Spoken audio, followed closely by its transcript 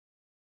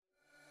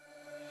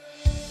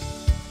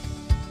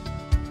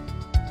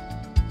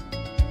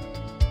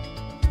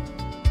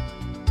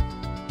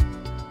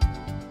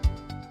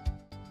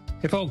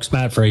Hey folks,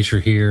 Matt Fraser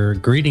here.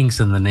 Greetings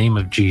in the name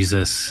of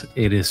Jesus.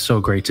 It is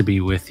so great to be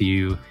with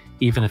you,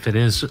 even if it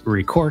is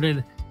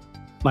recorded.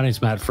 My name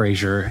is Matt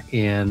Fraser,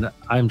 and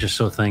I'm just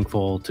so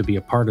thankful to be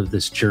a part of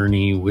this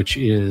journey, which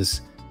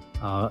is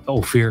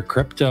Ophir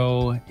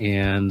Crypto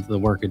and the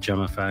work at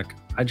GemEffect.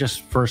 I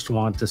just first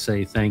want to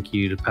say thank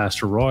you to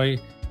Pastor Roy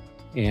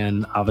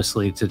and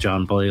obviously to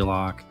John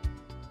Blaylock.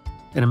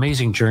 An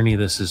amazing journey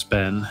this has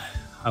been.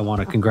 I want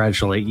to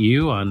congratulate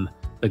you on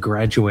the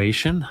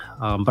graduation,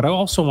 but I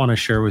also want to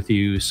share with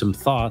you some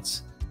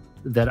thoughts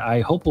that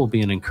I hope will be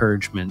an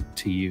encouragement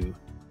to you.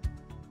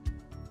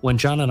 When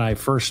John and I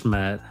first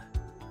met,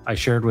 I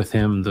shared with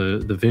him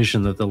the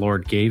vision that the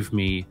Lord gave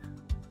me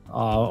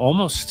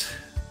almost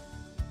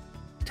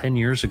 10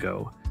 years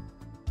ago.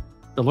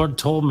 The Lord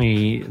told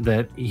me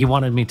that he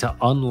wanted me to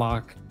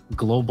unlock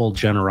global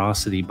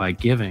generosity by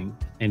giving,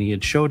 and he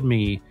had showed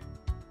me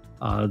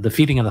the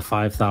feeding of the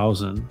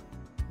 5,000,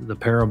 the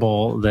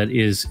parable that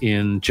is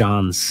in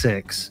John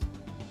 6.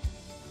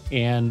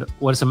 And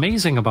what's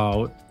amazing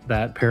about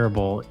that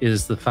parable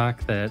is the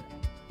fact that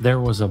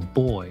there was a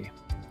boy.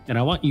 And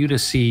I want you to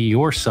see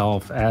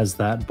yourself as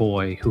that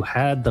boy who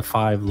had the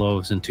 5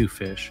 loaves and 2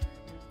 fish.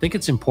 I think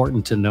it's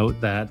important to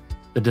note that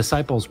the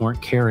disciples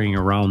weren't carrying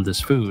around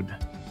this food.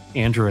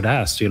 Andrew had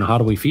asked, how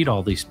do we feed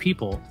all these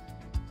people?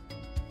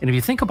 And if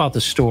you think about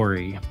the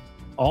story,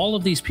 all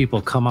of these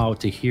people come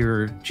out to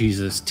hear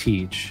Jesus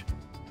teach.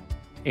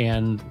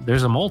 And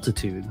there's a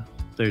multitude.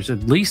 There's at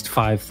least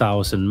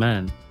 5,000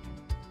 men.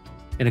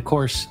 And of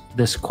course,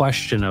 this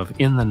question of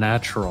in the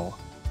natural,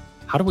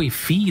 how do we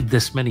feed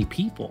this many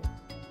people?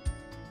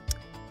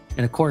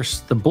 And of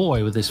course, the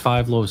boy with his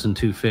 5 loaves and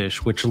 2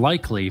 fish, which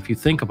likely, if you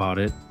think about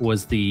it,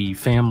 was the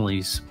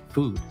family's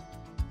food.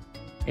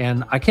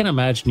 And I can't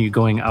imagine you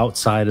going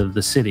outside of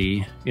the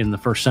city in the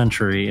first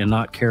century and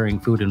not carrying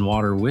food and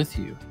water with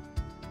you.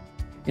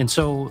 And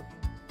so,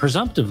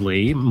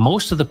 presumptively,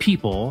 most of the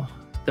people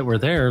that were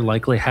there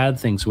likely had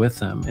things with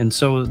them. And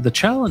so the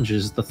challenge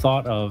is the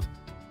thought of,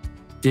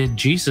 did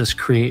Jesus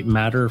create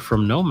matter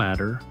from no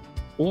matter,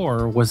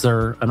 or was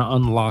there an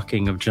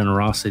unlocking of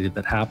generosity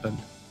that happened?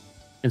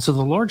 And so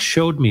the Lord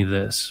showed me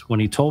this when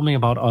he told me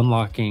about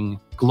unlocking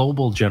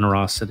global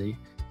generosity,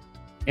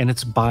 and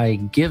it's by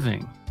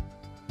giving.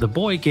 The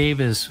boy gave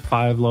his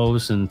 5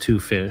 loaves and 2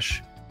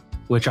 fish,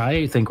 which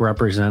I think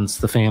represents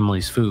the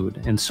family's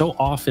food. And so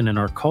often in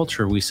our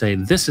culture, we say,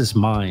 this is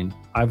mine,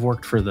 I've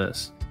worked for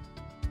this.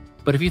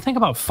 But if you think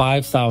about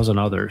 5,000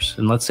 others,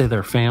 and let's say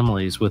they're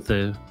families with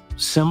a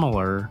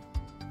similar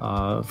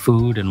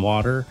food and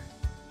water,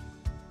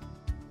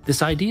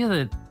 this idea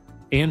that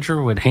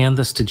Andrew would hand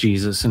this to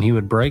Jesus and he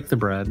would break the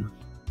bread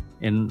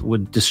and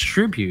would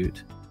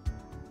distribute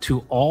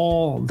to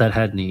all that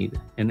had need,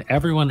 and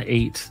everyone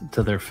ate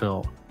to their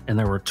fill, and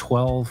there were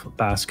 12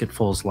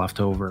 basketfuls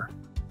left over.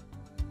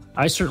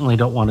 I certainly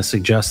don't want to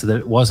suggest that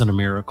it wasn't a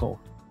miracle,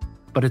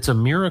 but it's a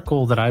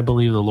miracle that I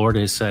believe the Lord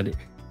has said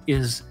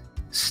is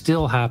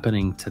still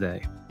happening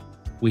today.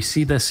 We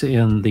see this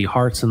in the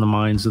hearts and the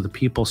minds of the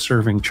people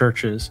serving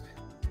churches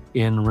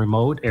in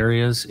remote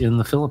areas in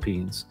the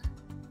Philippines.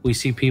 We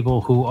see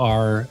people who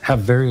have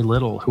very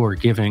little who are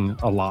giving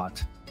a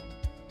lot.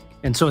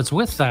 And so it's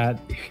with that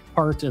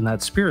heart and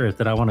that spirit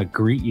that I want to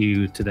greet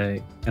you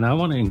today. And I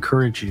want to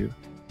encourage you.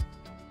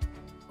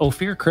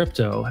 Ophir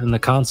Crypto and the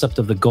concept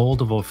of the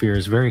gold of Ophir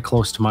is very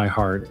close to my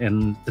heart.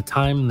 And the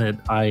time that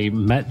I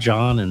met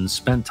John and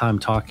spent time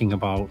talking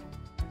about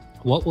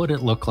what would it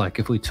look like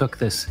if we took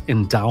this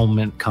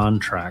endowment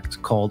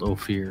contract called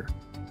Ophir?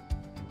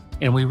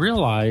 And we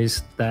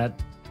realized that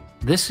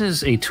this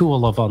is a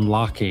tool of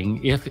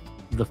unlocking if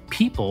the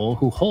people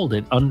who hold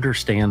it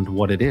understand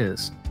what it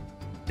is.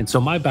 And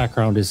so my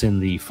background is in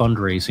the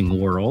fundraising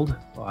world.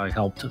 I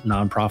helped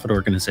nonprofit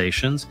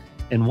organizations.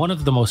 And one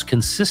of the most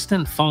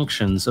consistent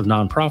functions of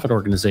nonprofit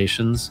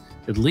organizations,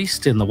 at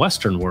least in the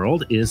Western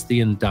world, is the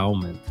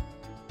endowment.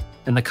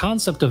 And the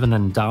concept of an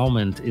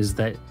endowment is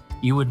that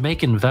you would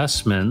make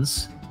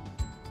investments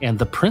and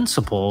the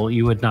principal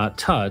you would not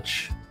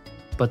touch,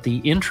 but the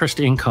interest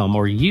income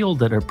or yield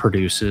that it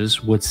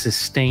produces would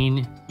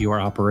sustain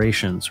your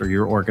operations or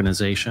your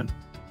organization.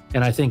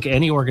 And I think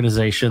any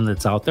organization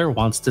that's out there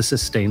wants to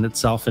sustain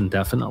itself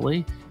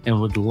indefinitely and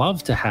would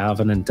love to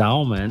have an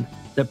endowment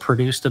that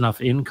produced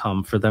enough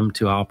income for them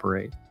to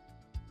operate.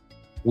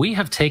 We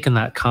have taken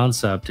that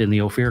concept in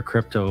the Ophir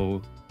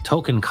Crypto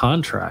token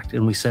contract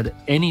and we said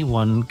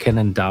anyone can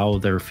endow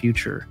their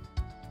future.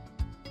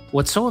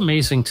 What's so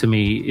amazing to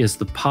me is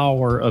the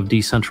power of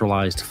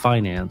decentralized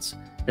finance,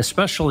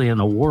 especially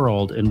in a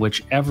world in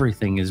which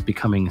everything is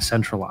becoming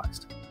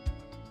centralized.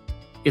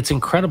 It's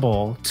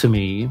incredible to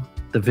me,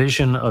 the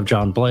vision of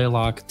John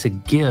Blaylock to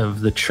give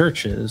the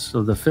churches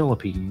of the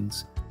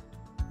Philippines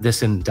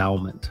this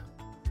endowment.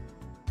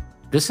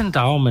 This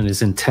endowment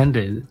is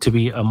intended to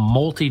be a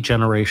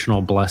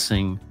multi-generational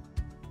blessing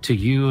to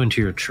you and to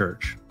your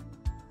church.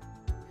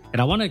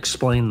 And I want to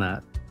explain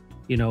that.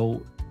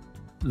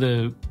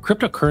 The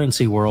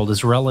cryptocurrency world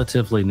is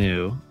relatively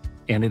new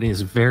and it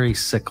is very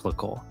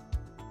cyclical.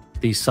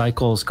 These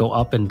cycles go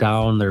up and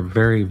down. They're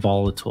very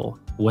volatile.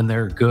 When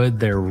they're good,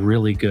 they're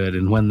really good.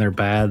 And when they're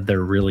bad,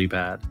 they're really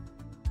bad.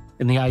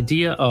 And the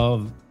idea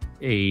of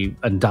a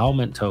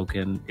endowment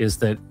token is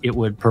that it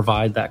would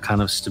provide that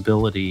kind of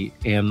stability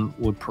and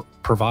would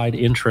provide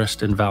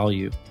interest and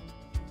value.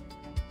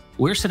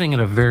 We're sitting at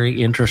a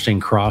very interesting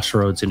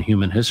crossroads in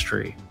human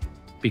history,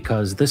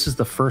 because this is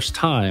the first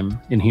time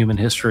in human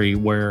history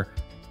where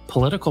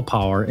political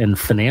power and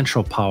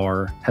financial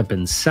power have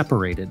been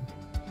separated.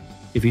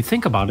 If you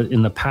think about it,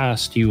 in the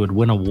past, you would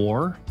win a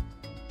war,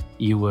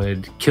 you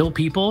would kill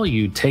people,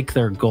 you'd take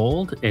their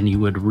gold, and you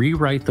would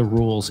rewrite the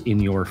rules in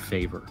your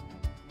favor.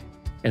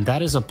 And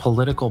that is a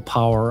political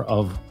power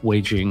of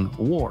waging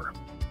war.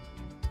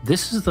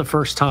 This is the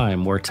first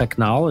time where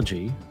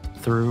technology,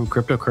 through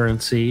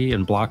cryptocurrency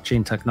and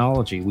blockchain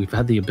technology, we've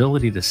had the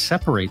ability to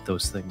separate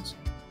those things,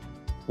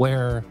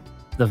 where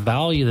the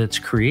value that's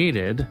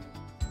created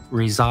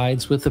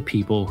resides with the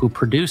people who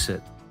produce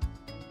it.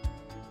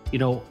 You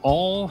know,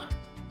 all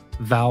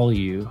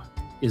value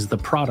is the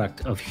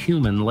product of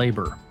human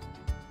labor.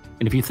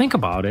 And if you think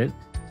about it,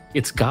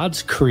 it's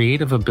God's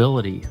creative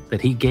ability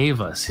that he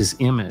gave us, his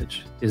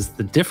image. Is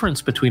the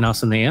difference between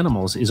us and the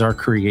animals is our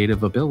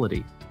creative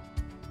ability.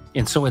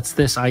 And so it's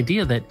this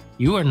idea that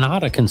you are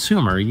not a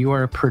consumer, you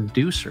are a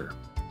producer.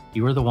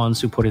 You are the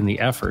ones who put in the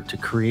effort to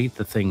create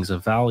the things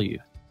of value.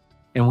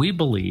 And we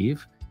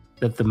believe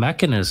that the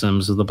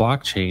mechanisms of the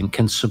blockchain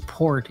can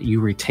support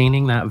you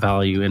retaining that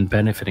value and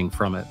benefiting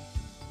from it.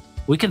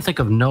 We can think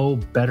of no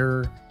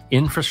better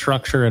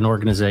infrastructure and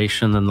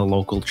organization than the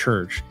local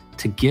church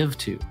to give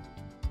to.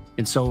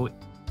 And so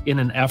in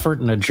an effort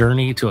and a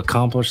journey to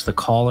accomplish the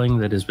calling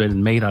that has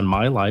been made on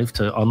my life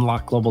to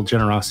unlock global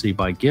generosity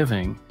by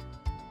giving,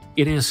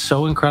 it is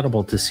so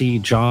incredible to see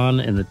John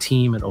and the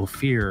team at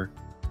Ophir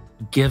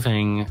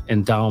giving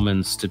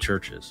endowments to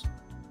churches.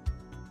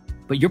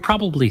 But you're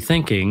probably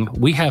thinking,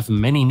 we have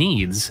many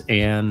needs,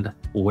 and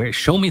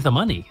show me the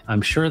money.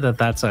 I'm sure that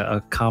that's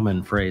a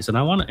common phrase, and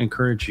I want to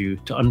encourage you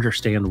to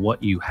understand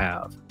what you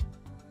have.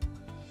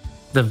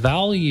 The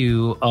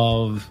value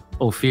of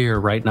Ophir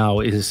right now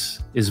is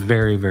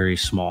very, very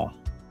small.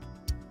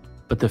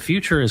 But the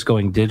future is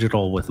going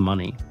digital with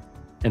money.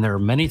 And there are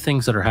many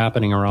things that are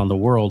happening around the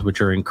world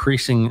which are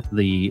increasing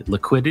the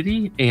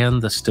liquidity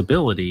and the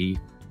stability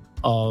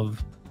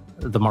of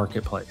the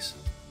marketplace.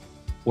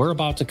 We're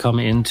about to come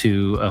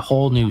into a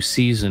whole new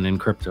season in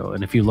crypto.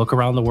 And if you look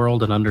around the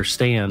world and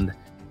understand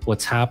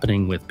what's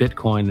happening with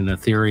Bitcoin and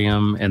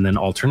Ethereum and then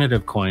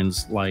alternative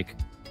coins like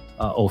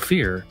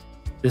Ophir,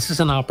 this is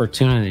an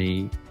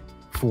opportunity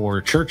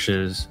for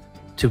churches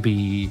to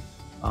be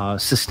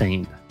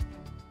sustained.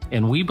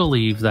 And we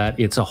believe that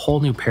it's a whole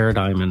new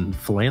paradigm in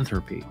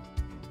philanthropy.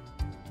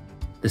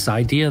 This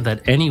idea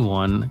that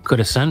anyone could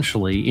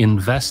essentially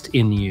invest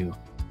in you.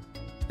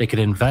 They could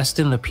invest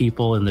in the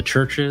people in the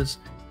churches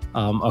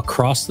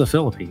across the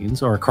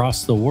Philippines or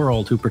across the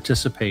world who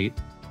participate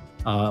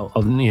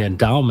of the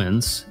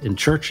endowments in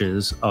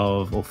churches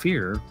of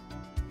Ophir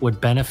would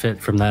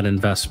benefit from that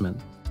investment.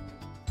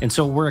 And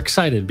so we're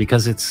excited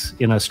because it's,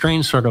 in a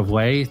strange sort of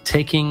way,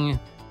 taking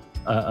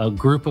a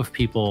group of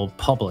people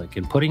public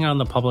and putting on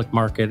the public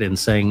market and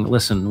saying,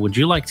 listen, would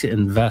you like to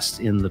invest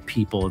in the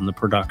people and the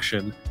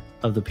production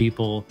of the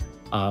people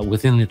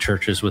within the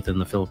churches within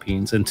the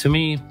Philippines? And to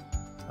me,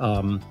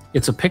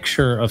 it's a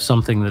picture of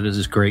something that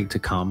is great to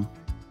come.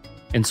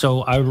 And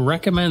so I would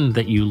recommend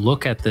that you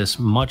look at this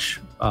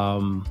much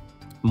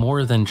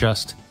more than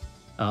just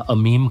a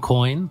meme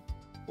coin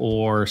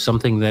or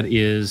something that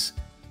is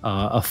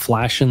a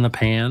flash in the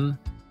pan.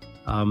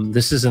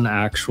 This is an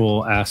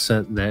actual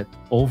asset that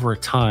over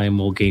time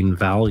will gain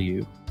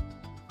value.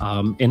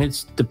 And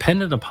it's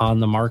dependent upon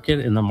the market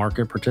and the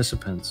market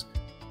participants.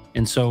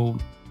 And so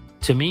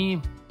to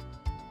me,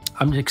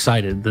 I'm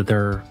excited that there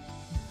are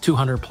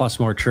 200 plus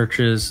more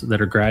churches that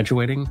are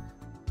graduating.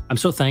 I'm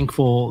so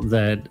thankful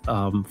that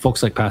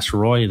folks like Pastor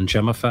Roy and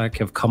Gemifec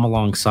have come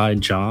alongside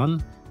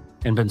John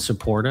and been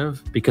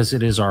supportive, because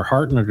it is our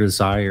heart and our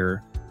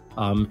desire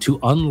to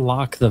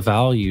unlock the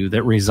value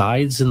that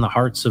resides in the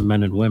hearts of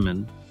men and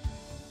women.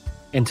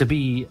 And to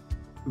be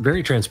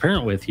very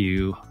transparent with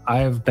you,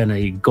 I've been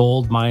a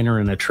gold miner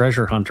and a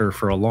treasure hunter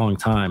for a long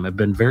time. I've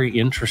been very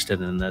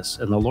interested in this,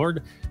 and the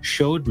Lord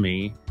showed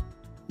me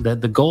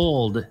that the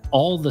gold,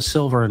 all the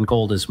silver and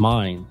gold is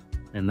mine.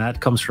 And that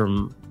comes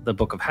from the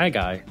book of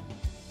Haggai.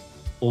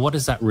 Well, what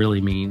does that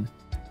really mean?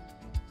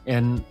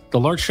 And the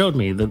Lord showed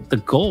me that the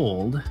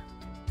gold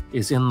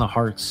is in the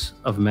hearts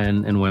of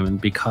men and women,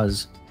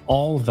 because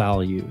all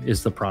value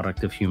is the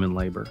product of human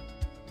labor.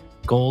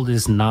 Gold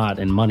is not,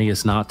 and money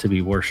is not to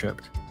be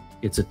worshipped.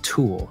 It's a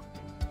tool.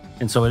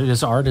 And so it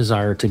is our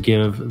desire to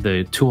give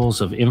the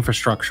tools of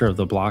infrastructure of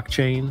the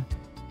blockchain,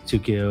 to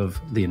give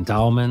the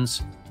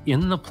endowments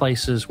in the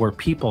places where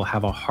people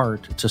have a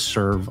heart to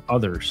serve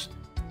others.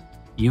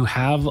 You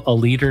have a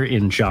leader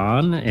in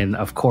John, and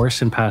of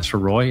course in Pastor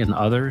Roy and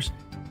others,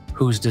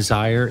 whose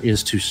desire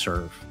is to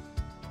serve.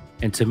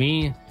 And to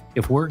me,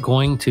 if we're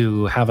going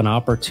to have an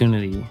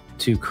opportunity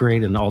to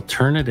create an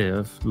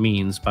alternative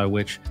means by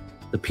which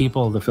The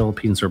people of the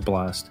Philippines are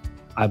blessed.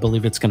 I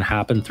believe it's going to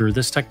happen through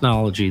this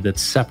technology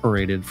that's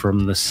separated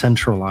from the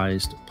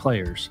centralized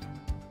players.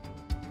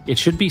 It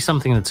should be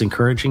something that's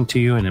encouraging to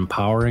you and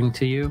empowering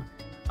to you.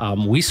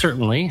 We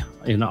certainly,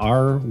 in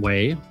our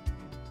way,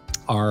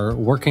 are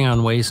working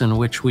on ways in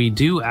which we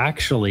do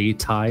actually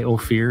tie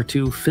Ophir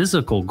to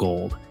physical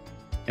gold.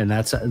 And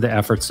that's the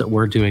efforts that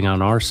we're doing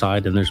on our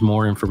side, and there's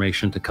more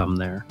information to come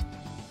there.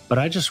 But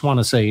I just want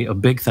to say a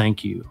big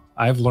thank you.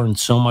 I've learned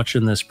so much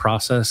in this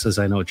process, as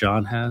I know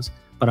John has,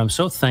 but I'm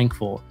so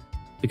thankful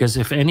because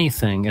if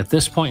anything, at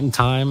this point in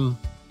time,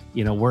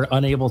 we're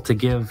unable to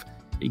give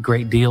a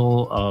great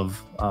deal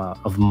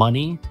of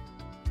money,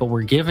 but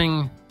we're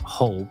giving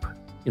hope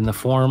in the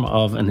form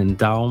of an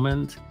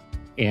endowment.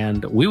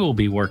 And we will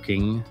be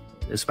working,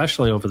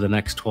 especially over the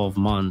next 12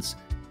 months,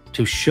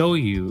 to show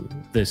you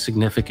the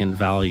significant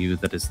value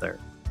that is there.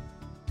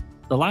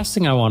 The last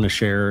thing I want to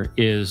share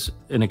is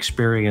an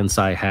experience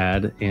I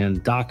had,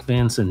 and Doc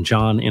Vince and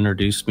John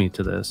introduced me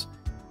to this.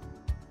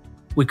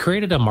 We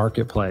created a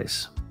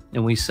marketplace,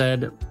 and we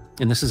said,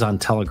 and this is on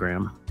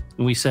Telegram,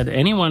 and we said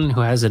anyone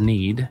who has a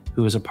need,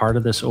 who is a part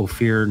of this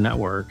Ophir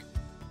network,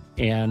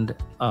 and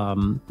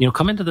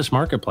come into this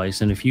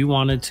marketplace, and if you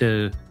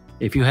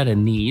had a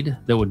need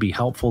that would be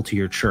helpful to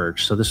your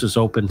church, so this is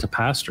open to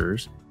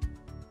pastors,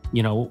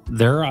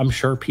 there are, I'm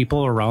sure,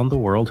 people around the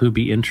world who'd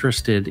be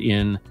interested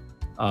in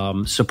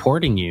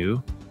supporting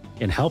you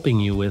and helping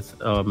you with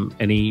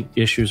any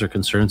issues or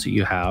concerns that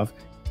you have,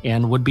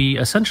 and would be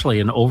essentially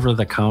an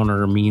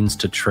over-the-counter means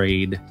to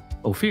trade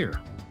Ophir.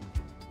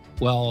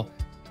 Well,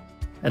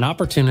 an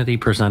opportunity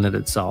presented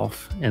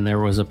itself, and there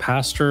was a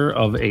pastor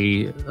of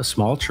a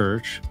small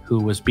church who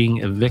was being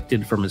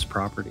evicted from his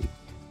property.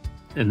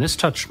 And this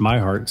touched my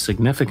heart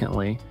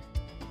significantly.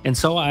 And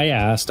so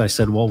I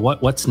said, well,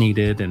 what's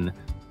needed? And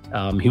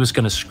he was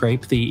going to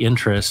scrape the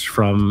interest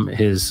from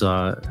his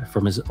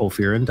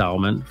Ophir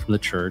endowment from the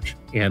church,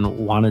 and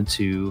wanted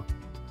to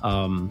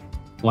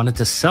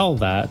sell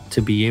that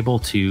to be able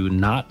to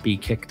not be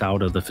kicked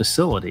out of the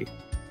facility.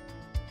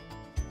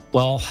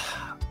 Well,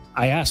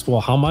 I asked,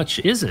 well, how much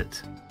is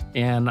it?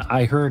 And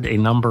I heard a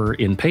number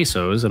in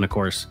pesos, and of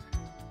course,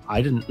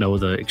 I didn't know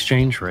the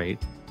exchange rate.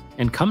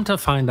 And come to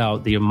find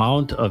out, the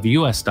amount of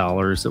US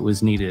dollars that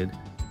was needed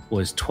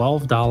was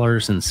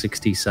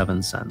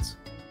 $12.67.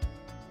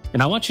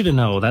 And I want you to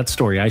know that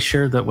story. I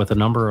shared that with a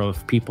number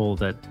of people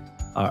that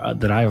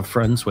I have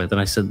friends with.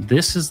 And I said,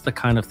 this is the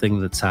kind of thing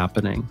that's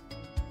happening,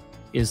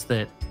 is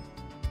that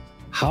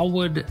how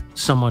would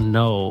someone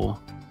know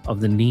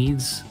of the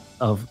needs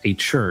of a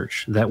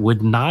church that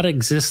would not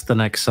exist the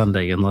next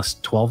Sunday unless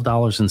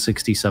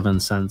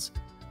 $12.67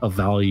 of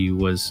value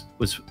was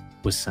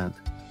sent?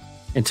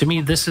 And to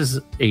me, this is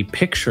a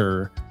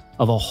picture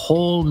of a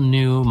whole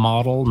new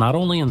model, not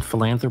only in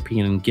philanthropy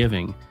and in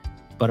giving,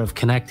 but of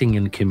connecting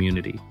in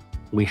community.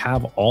 We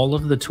have all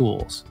of the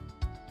tools.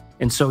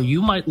 And so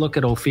you might look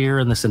at Ophir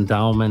and this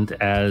endowment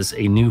as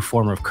a new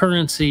form of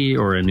currency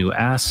or a new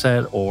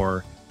asset,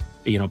 or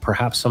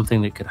perhaps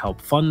something that could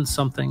help fund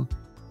something.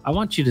 I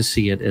want you to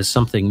see it as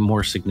something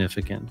more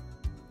significant,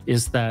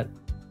 is that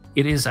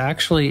it is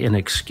actually an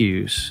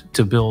excuse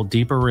to build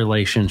deeper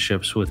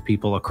relationships with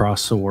people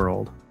across the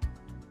world.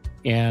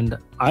 And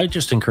I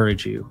just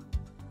encourage you,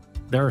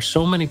 there are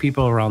so many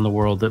people around the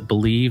world that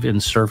believe in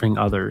serving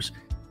others,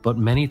 but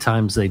many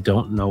times they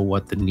don't know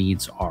what the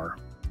needs are.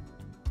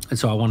 And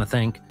so I want to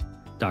thank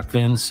Doc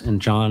Vince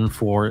and John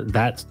for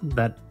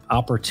that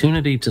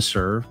opportunity to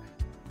serve,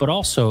 but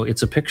also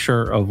it's a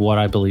picture of what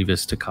I believe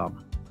is to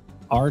come.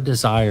 Our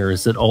desire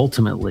is that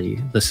ultimately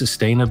the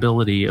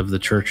sustainability of the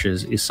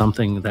churches is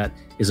something that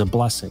is a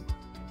blessing.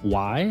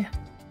 Why?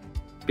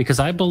 Because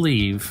I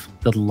believe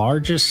the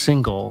largest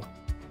single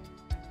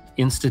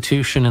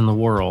institution in the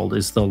world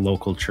is the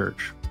local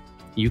church.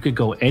 You could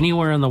go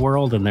anywhere in the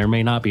world and there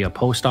may not be a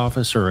post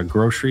office or a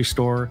grocery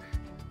store,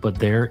 but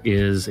there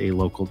is a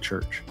local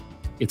church.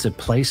 It's a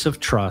place of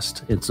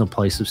trust. It's a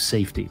place of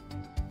safety.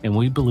 And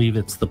we believe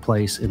it's the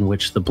place in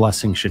which the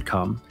blessing should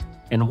come.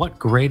 And what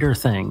greater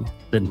thing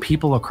than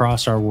people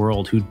across our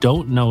world who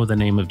don't know the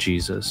name of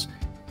Jesus,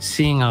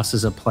 seeing us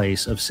as a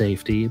place of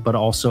safety, but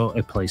also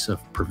a place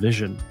of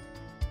provision.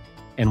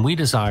 And we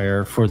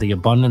desire for the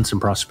abundance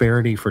and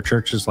prosperity for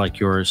churches like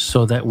yours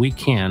so that we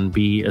can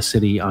be a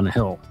city on a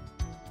hill.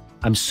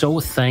 I'm so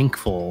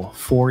thankful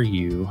for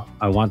you.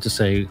 I want to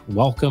say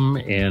welcome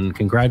and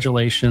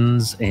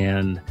congratulations.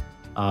 And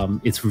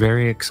it's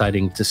very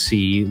exciting to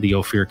see the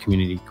Ophir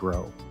community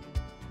grow.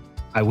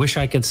 I wish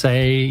I could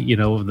say,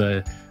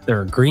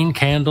 there are green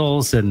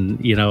candles and,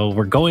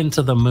 we're going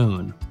to the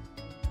moon.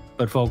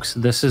 But folks,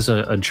 this is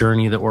a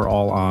journey that we're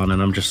all on,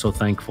 and I'm just so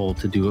thankful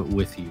to do it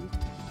with you.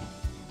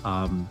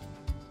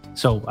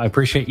 So I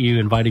appreciate you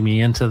inviting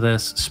me into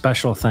this.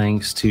 Special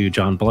thanks to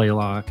John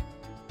Blaylock,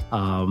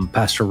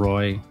 Pastor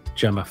Roy,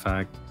 Gem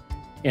Effect,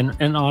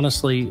 and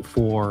honestly,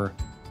 for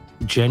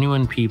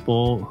genuine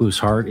people whose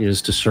heart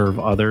is to serve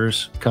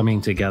others,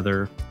 coming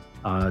together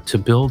to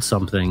build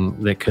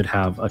something that could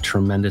have a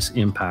tremendous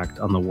impact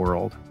on the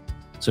world.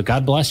 So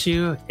God bless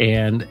you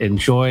and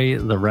enjoy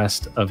the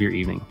rest of your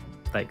evening.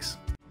 Thanks.